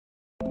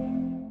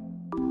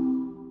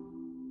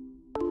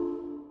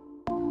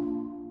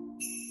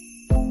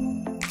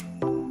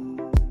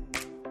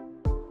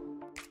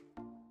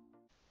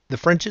The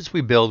friendships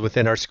we build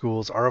within our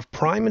schools are of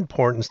prime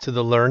importance to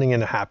the learning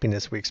and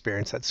happiness we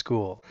experience at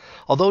school.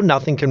 Although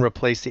nothing can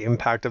replace the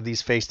impact of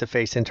these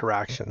face-to-face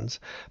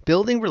interactions,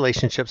 building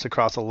relationships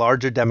across a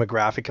larger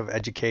demographic of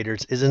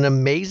educators is an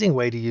amazing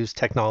way to use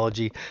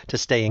technology to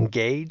stay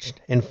engaged,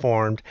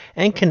 informed,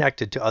 and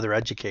connected to other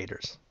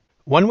educators.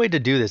 One way to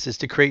do this is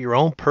to create your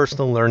own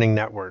personal learning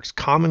networks,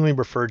 commonly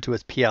referred to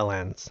as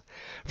PLNs.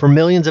 For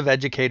millions of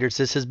educators,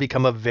 this has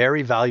become a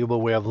very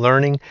valuable way of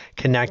learning,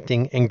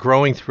 connecting, and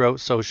growing throughout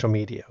social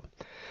media.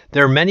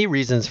 There are many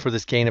reasons for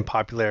this gain in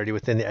popularity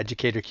within the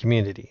educator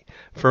community.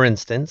 For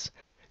instance,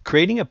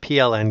 creating a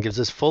PLN gives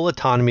us full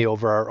autonomy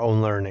over our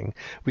own learning.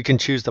 We can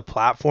choose the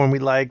platform we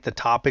like, the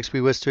topics we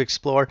wish to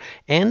explore,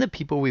 and the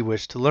people we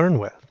wish to learn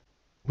with.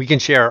 We can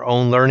share our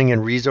own learning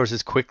and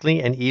resources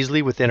quickly and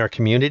easily within our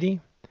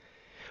community.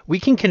 We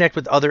can connect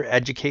with other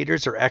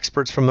educators or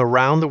experts from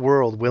around the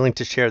world willing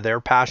to share their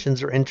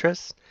passions or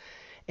interests.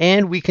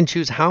 And we can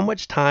choose how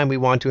much time we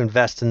want to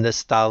invest in this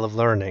style of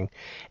learning.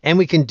 And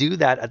we can do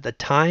that at the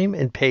time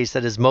and pace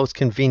that is most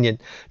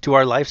convenient to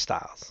our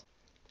lifestyles.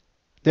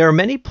 There are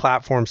many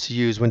platforms to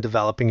use when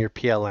developing your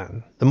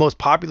PLN, the most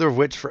popular of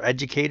which for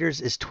educators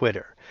is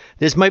Twitter.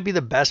 This might be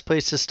the best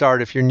place to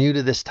start if you're new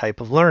to this type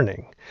of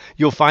learning.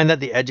 You'll find that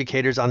the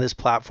educators on this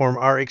platform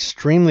are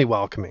extremely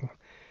welcoming.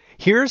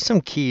 Here are some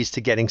keys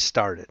to getting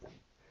started.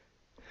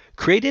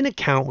 Create an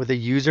account with a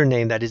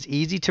username that is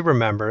easy to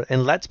remember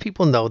and lets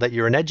people know that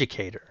you're an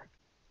educator.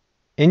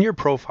 In your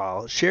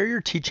profile, share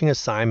your teaching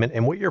assignment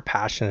and what you're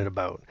passionate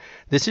about.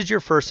 This is your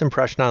first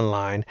impression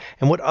online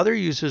and what other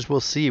users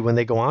will see when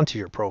they go onto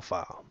your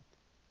profile.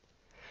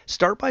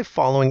 Start by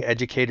following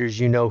educators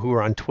you know who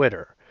are on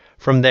Twitter.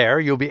 From there,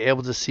 you'll be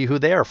able to see who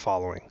they are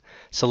following.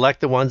 Select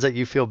the ones that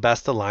you feel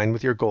best aligned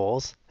with your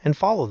goals and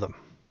follow them.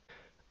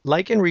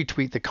 Like and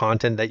retweet the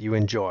content that you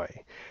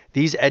enjoy.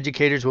 These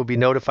educators will be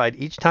notified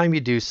each time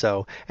you do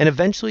so, and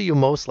eventually you'll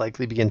most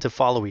likely begin to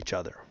follow each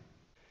other.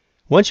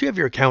 Once you have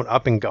your account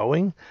up and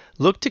going,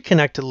 look to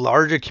connect to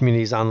larger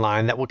communities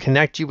online that will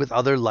connect you with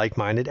other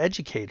like-minded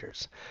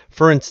educators.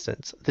 For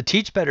instance, the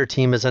Teach Better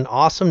team is an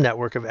awesome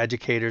network of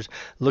educators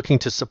looking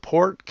to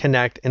support,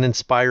 connect, and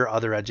inspire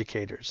other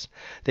educators.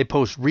 They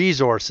post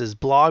resources,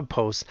 blog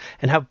posts,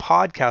 and have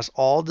podcasts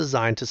all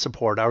designed to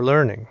support our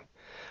learning.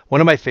 One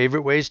of my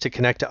favorite ways to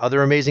connect to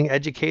other amazing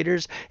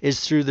educators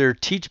is through their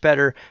Teach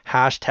Better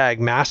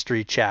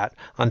 #Mastery chat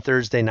on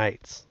Thursday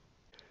nights.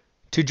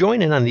 To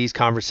join in on these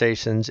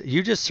conversations,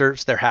 you just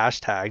search their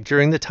hashtag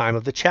during the time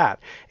of the chat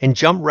and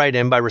jump right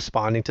in by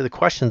responding to the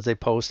questions they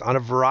post on a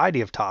variety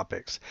of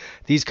topics.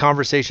 These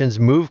conversations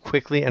move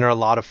quickly and are a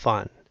lot of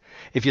fun.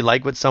 If you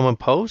like what someone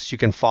posts, you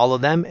can follow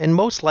them and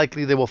most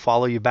likely they will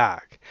follow you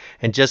back.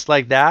 And just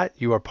like that,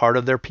 you are part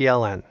of their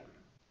PLN.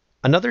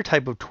 Another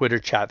type of Twitter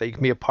chat that you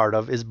can be a part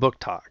of is book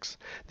talks.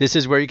 This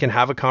is where you can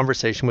have a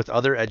conversation with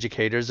other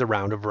educators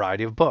around a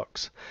variety of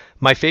books.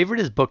 My favorite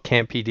is Book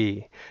Camp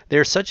PD. They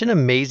are such an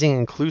amazing,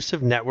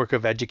 inclusive network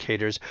of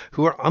educators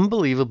who are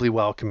unbelievably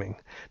welcoming.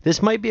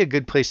 This might be a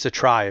good place to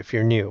try if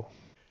you're new.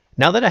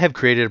 Now that I have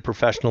created a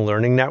professional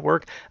learning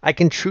network, I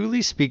can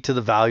truly speak to the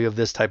value of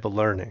this type of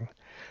learning.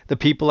 The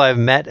people I have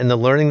met and the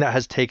learning that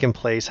has taken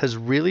place has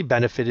really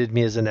benefited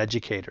me as an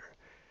educator.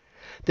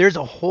 There's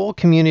a whole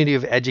community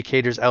of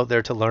educators out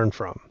there to learn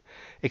from.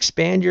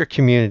 Expand your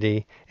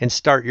community and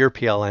start your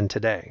PLN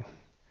today.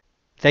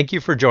 Thank you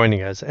for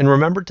joining us, and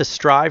remember to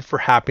strive for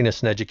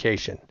happiness in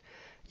education.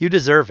 You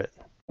deserve it.